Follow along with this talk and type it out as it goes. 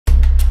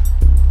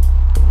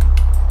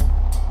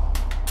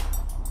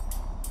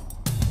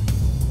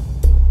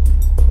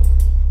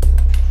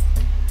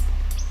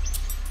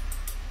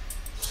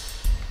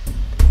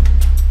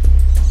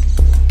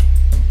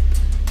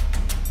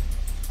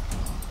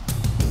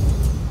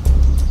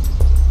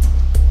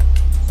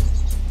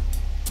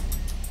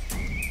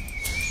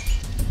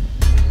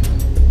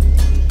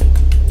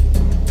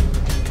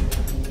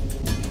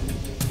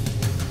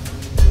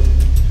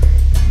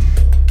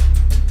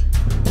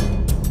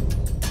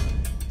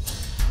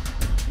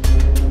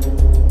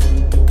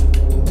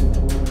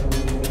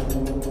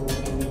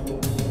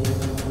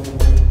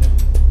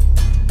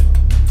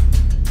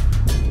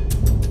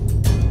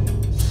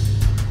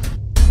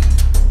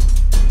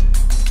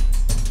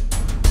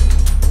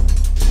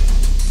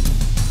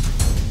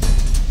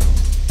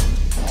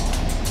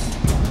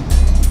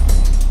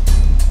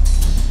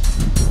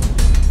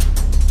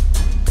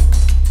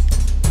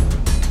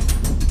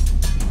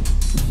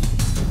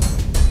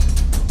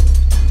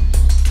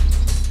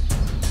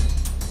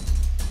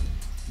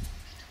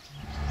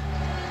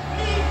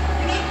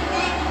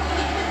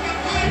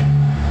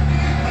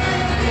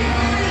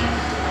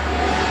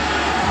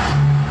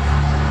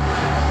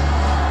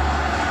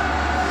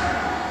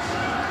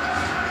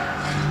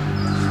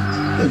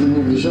de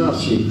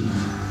mobilisatie.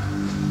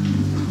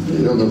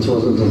 Ja, dat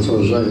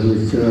was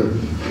eigenlijk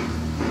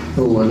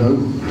oog en oog.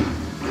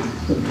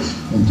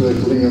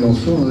 Ontwikkelingen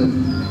ontstaan.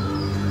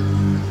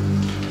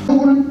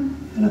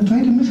 En het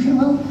tweede misschien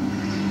wel.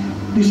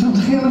 Die stond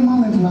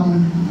helemaal in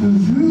vlammen.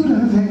 Een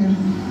vurige vinger.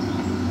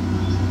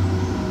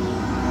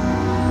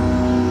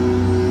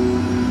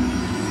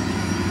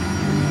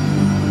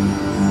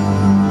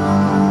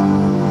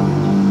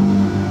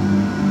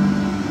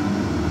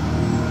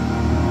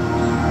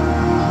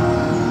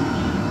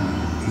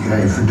 Ik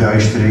krijg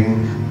verduistering,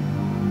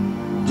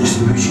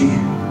 distributie,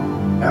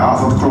 de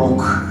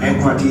avondklok en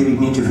kwartier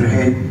niet te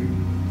vergeten.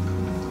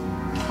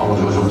 Alles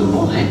was op de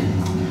bon, hè?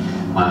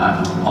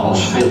 Maar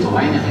alles veel te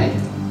weinig, hè?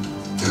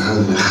 Dan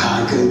hadden we een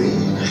gaarkeuken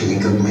en dan ging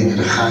ik ook mee naar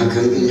de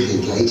gaarkeuken en dan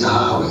ging ik eten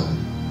halen.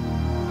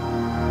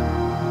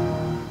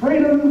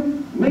 Freedom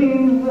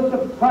means the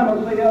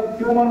supremacy of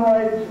human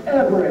rights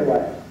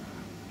everywhere.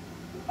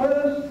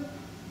 First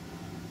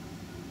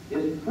is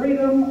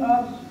freedom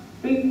of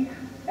speech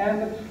and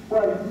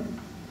expression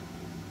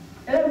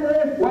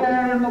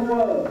everywhere in the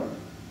world.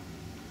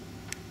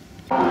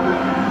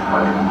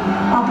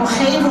 Op een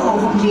gegeven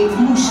ogenblik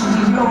moesten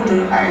die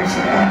Joden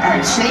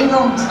uit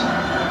Zeeland,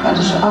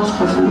 werden ze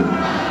afgevoerd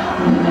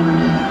met een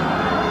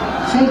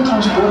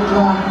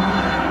veetransportwagen.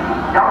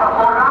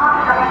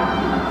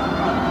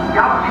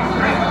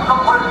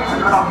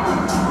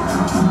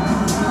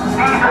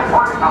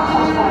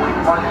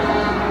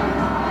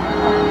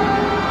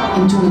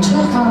 En toen we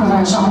terugkwamen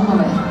waren ze allemaal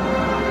weg.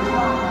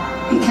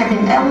 Ik heb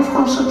in 11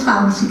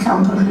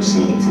 concentratiekampen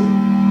gezeten.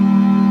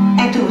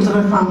 En toen we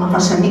terugkwamen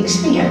was er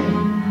niks meer.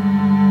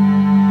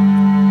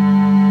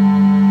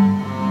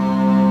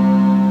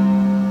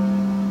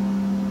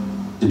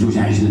 En toen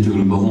zijn ze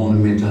natuurlijk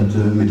begonnen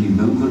met die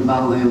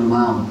bunkerbouw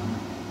helemaal.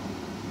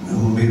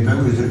 Hoe meer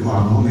bunkers er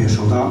kwamen, hoe meer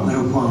soldaten er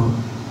ook kwamen.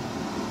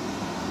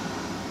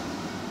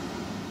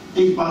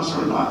 Ich war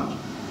Soldat.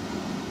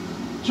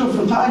 Zur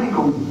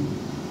Verteidigung.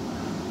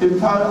 Im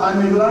Fall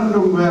einer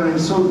Landung wäre,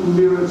 sollten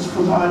wir uns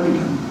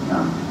verteidigen.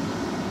 Ja.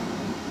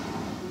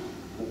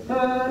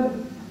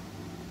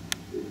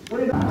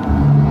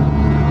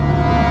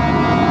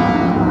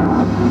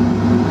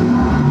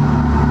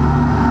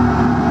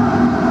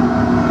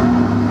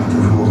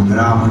 Toen vlogen de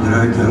ramen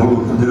eruit, de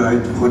rolken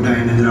eruit, de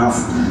gordijnen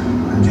eraf.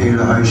 Het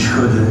hele huis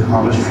schudde,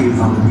 alles viel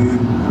van de muur.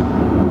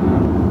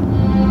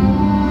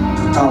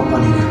 Totaal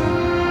paniek.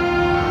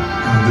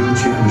 En mijn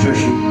broertje en mijn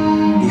zusje,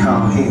 die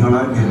gaven geen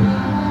geluid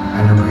meer.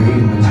 En op een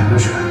gegeven moment hebben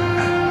ze...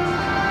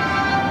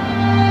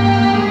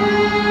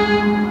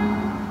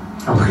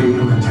 Op een gegeven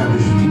moment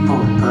hebben ze diep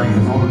op het puin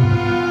gevonden.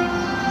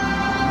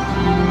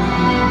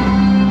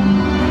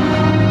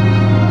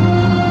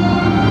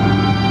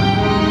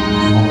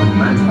 Het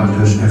bombardement was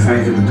dus in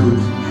feite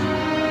bedoeld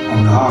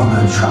om de haven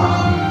uit te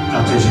schakelen.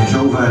 Dat is in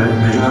zoverre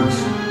mislukt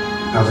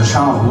dat er 's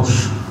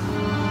avonds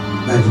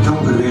bij de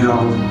donker weer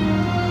al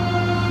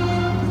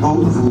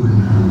boten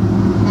voeren.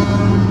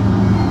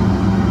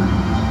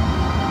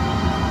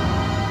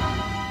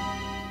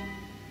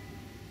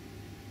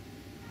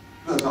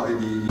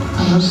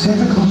 En dan zet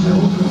ik ons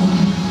overal.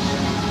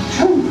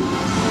 Zo.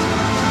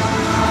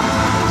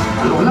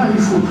 Alors là,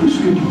 il faut plus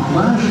que du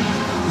courage,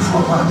 il faut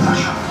avoir de la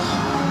chance.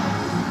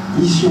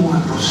 Mission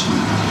impossible.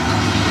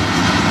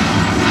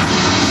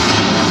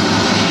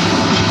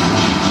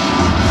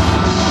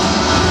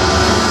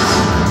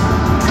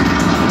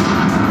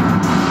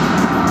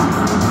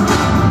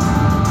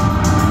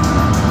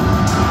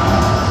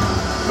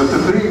 Met de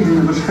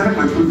vrienden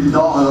verschrikkelijk toen die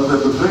dagen dat we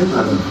bevrijd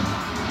werden.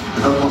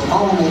 En dat was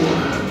allemaal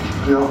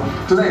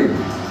klein,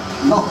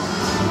 nat.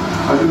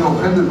 Als je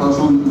nog hinder van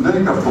zo'n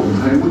dijk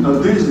afkomt en je moet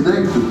naar deze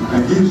dijk toe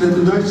en hier zit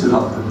de Duitsers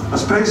achter, dat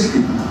is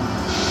prijsschiet.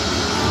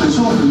 Er zijn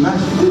zoveel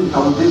mensen die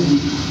aan deze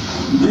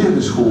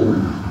leren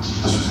scholen.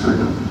 Dat is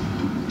verschrikkelijk.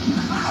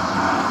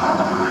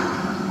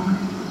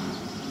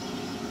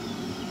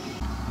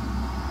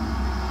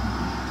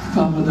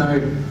 Kwamen daar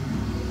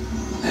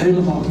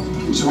helemaal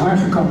zwaar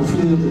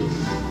gecamoufleerde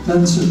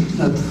mensen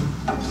met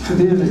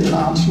geweren in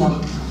aanslag.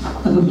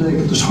 En dat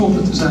bleken de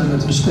schotten te zijn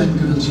met hun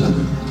steenguns en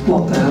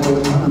platte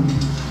helmen.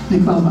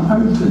 Die kwamen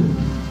uit de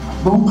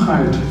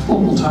boomgaard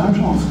op ons huis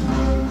af.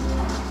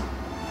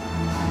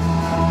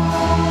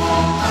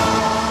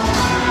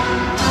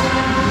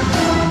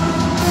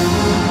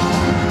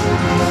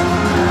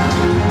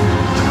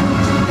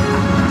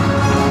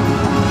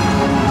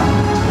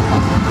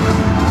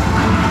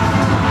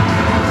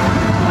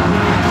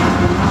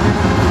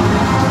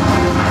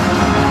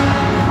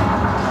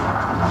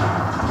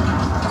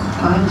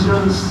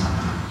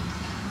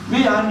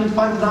 Wie eine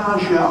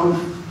Bandage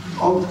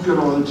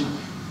aufgerollt.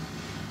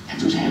 En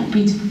toen zei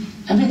Piet,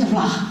 een witte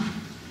vlag.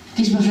 Het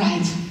is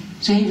bevrijd.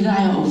 7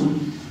 dagen over.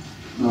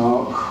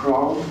 Nou,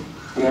 grauw,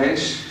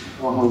 grijs,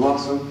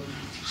 ongewassen,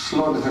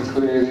 slordige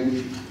kleding.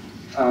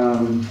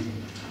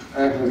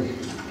 Eigenlijk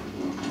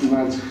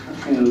met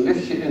geen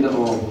lichtje in de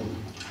ogen.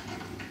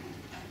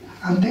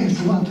 En het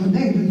eerste wat we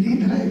deden,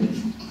 iedereen,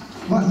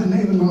 was de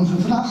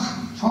Nederlandse vlag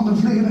van de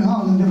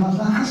vlerenhalen, die was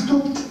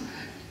aangestopt.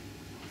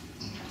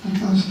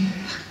 Het was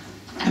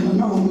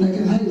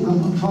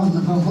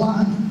van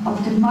vlagen.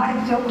 Op de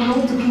markt ook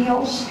rond de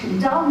kiosk,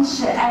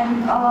 dansen en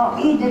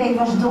iedereen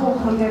was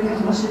dolgelukkig.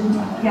 Het was het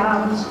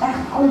was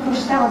echt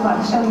onvoorstelbaar.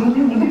 Dat zou je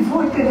nu niet meer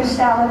voor kunnen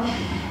stellen.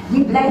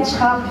 Die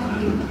blijdschap,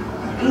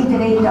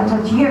 iedereen dat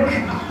het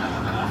juk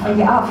van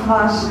je af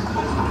was.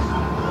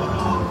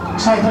 Ik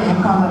zei tegen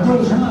een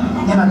Canadese,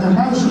 die met een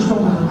meisje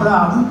stonden te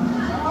praten,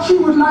 she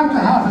would like to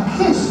have a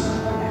kiss.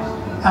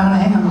 En dan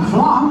hing een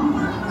vlag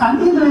en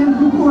iedereen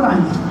droeg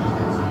oranje.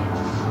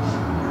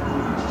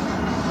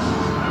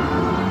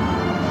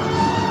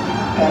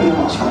 Ja, je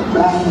was wel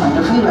blij, maar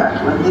er viel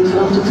eigenlijk niet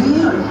veel te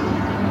vieren.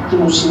 Je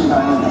moest zien dat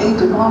je aan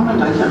eten kwam en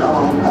dat je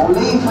gewoon kon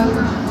leven.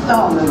 Daar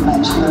hadden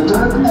mensen er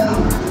druk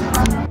mee.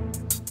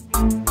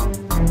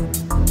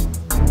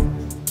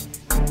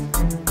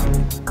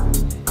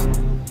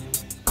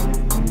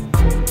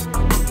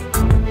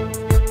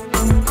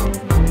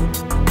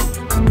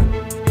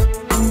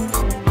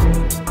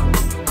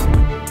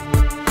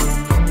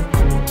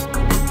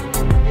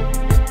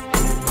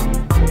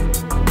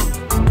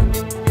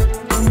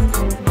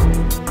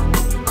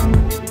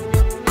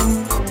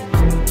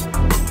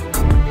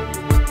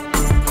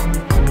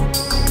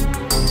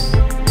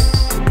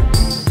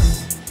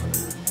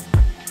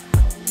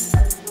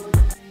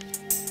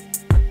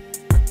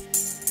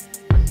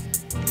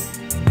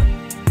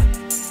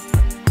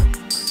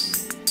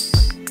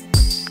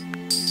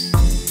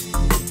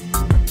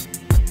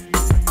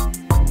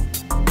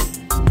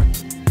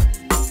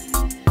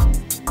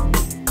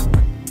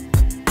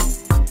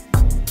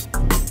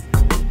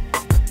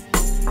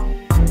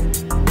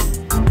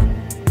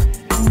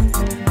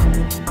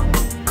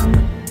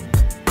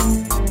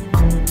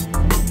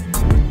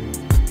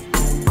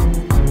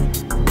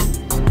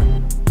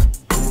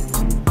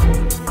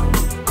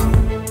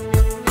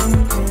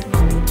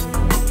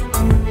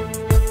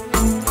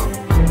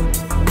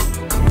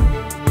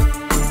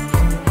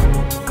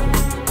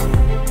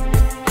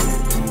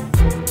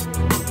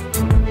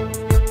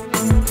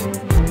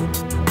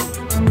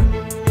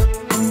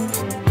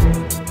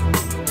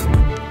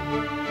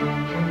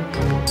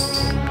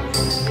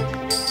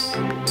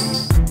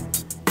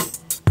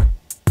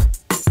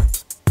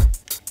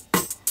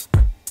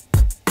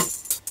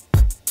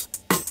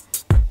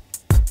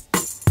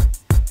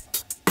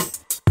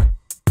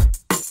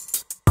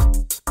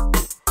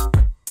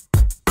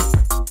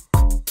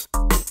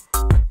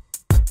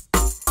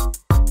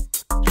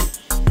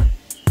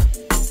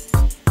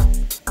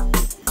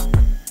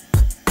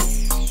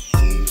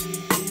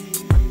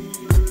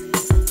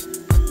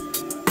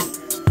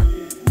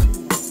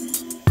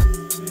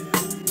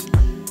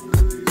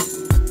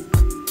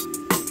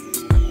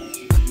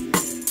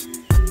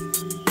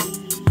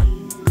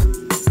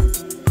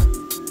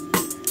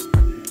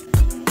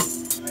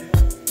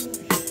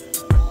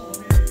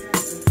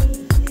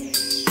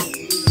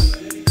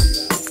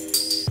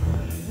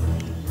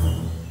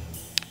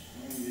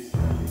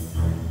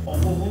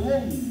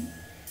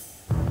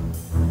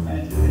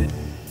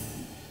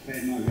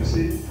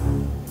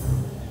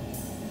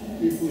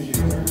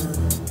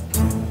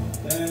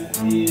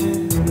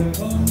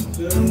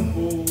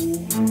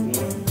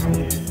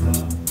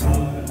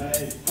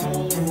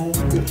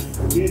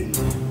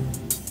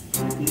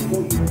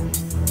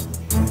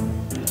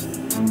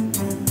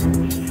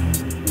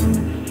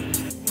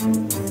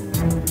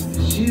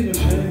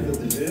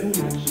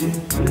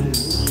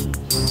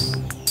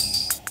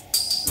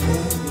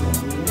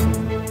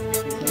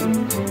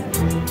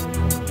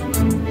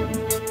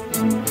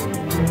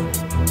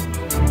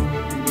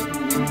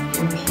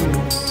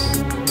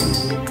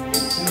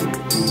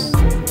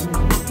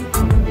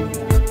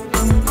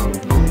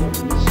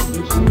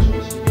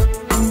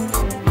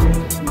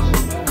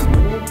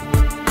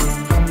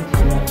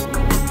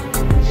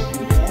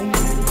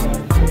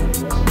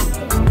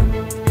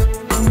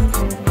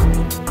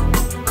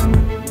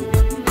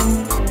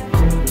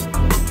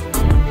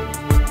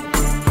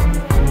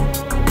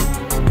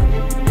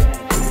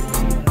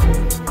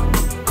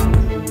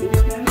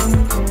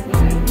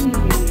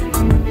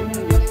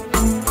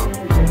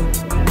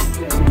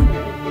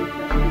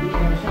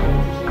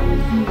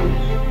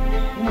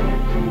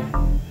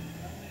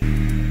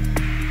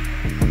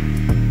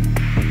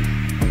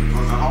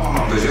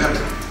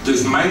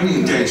 Dus mijn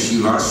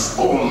intentie was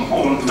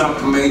om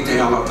dat mee te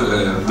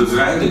helpen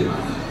bevrijden.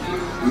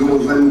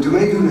 Jongens, wij moeten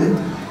meedoen, hè?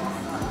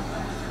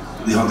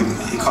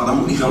 Ik ga dat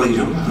ook niet gaan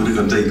lezen, toen ik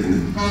aan het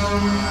tekenen.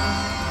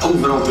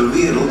 Overal ter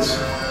wereld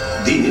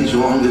dingen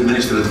zolang de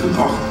minister het goed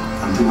dacht.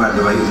 En toen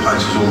werden wij het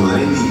uitgezonden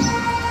naar Indië.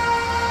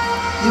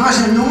 Je was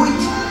er nooit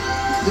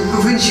de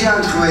provincie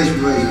uit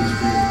geweest, bij wijze van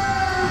spreken.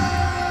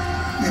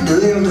 Met de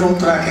wereld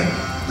rondtrekken.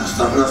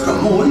 Dat is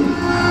toch mooi?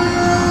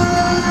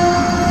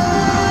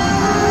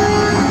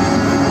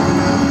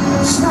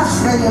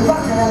 S'nachts ben je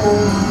wakker en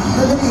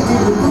dan lig je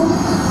in de broek.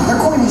 Dan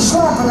kon je niet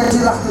slapen, dan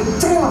je lag te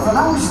trillen van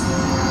angst.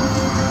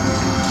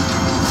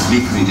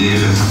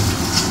 Liquideren.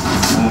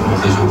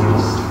 Oorlog is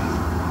oorlog.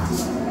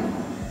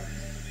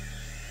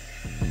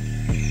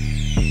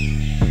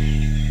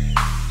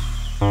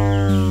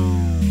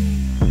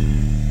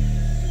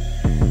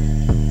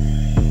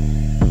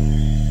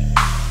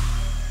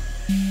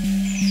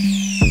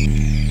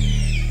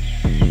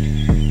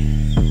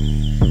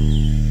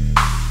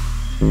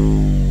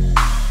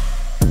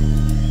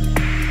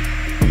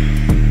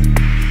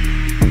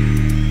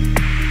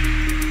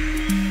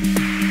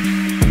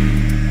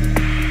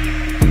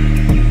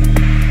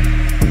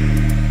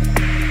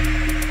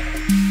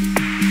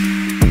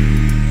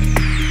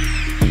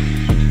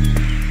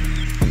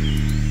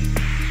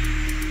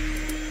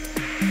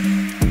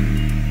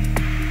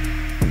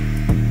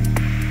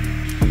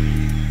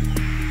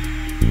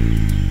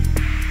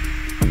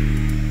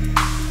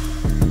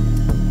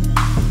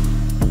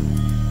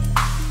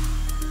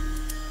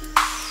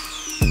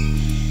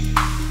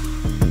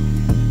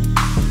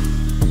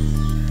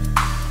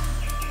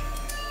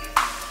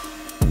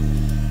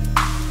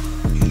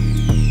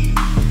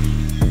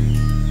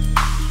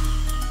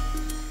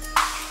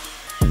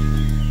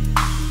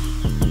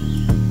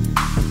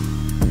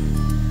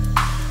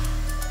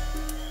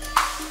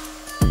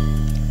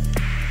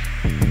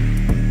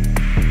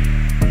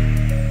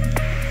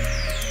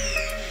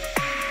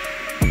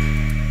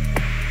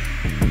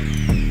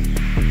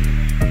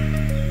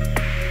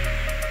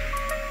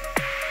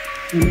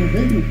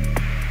 weet niet.